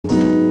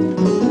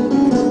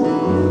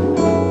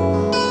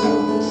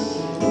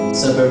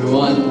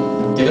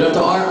everyone. Give it up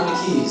to Art on the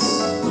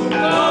keys.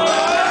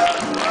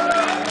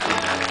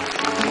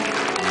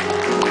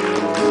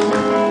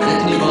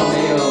 Anthony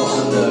Balmeo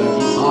on the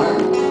guitar.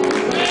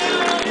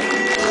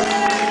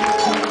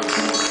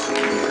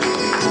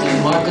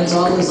 And Mark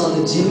Gonzalez on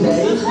the djembe.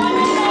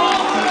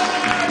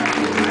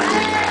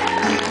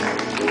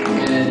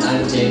 And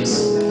I'm James.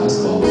 How's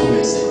it going? I'm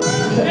gonna sing.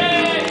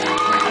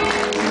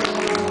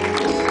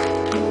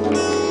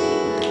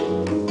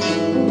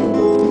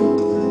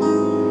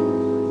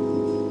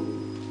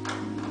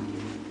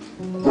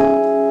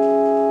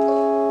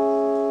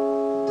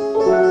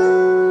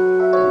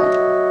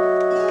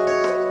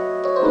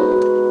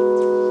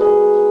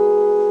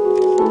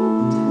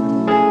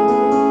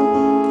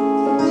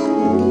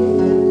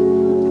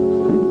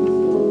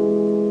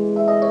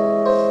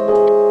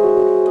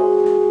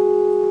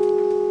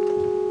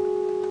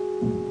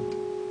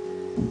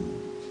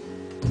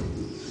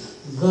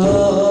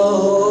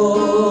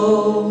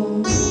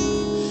 Oh,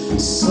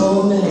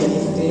 so many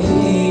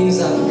things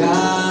I've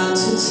got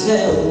to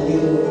tell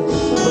you,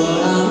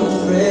 but I'm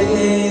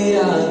afraid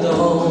I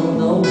don't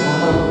know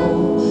how.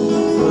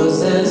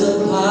 'Cause there's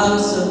a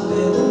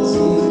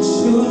possibility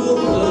to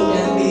look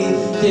at me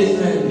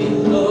different.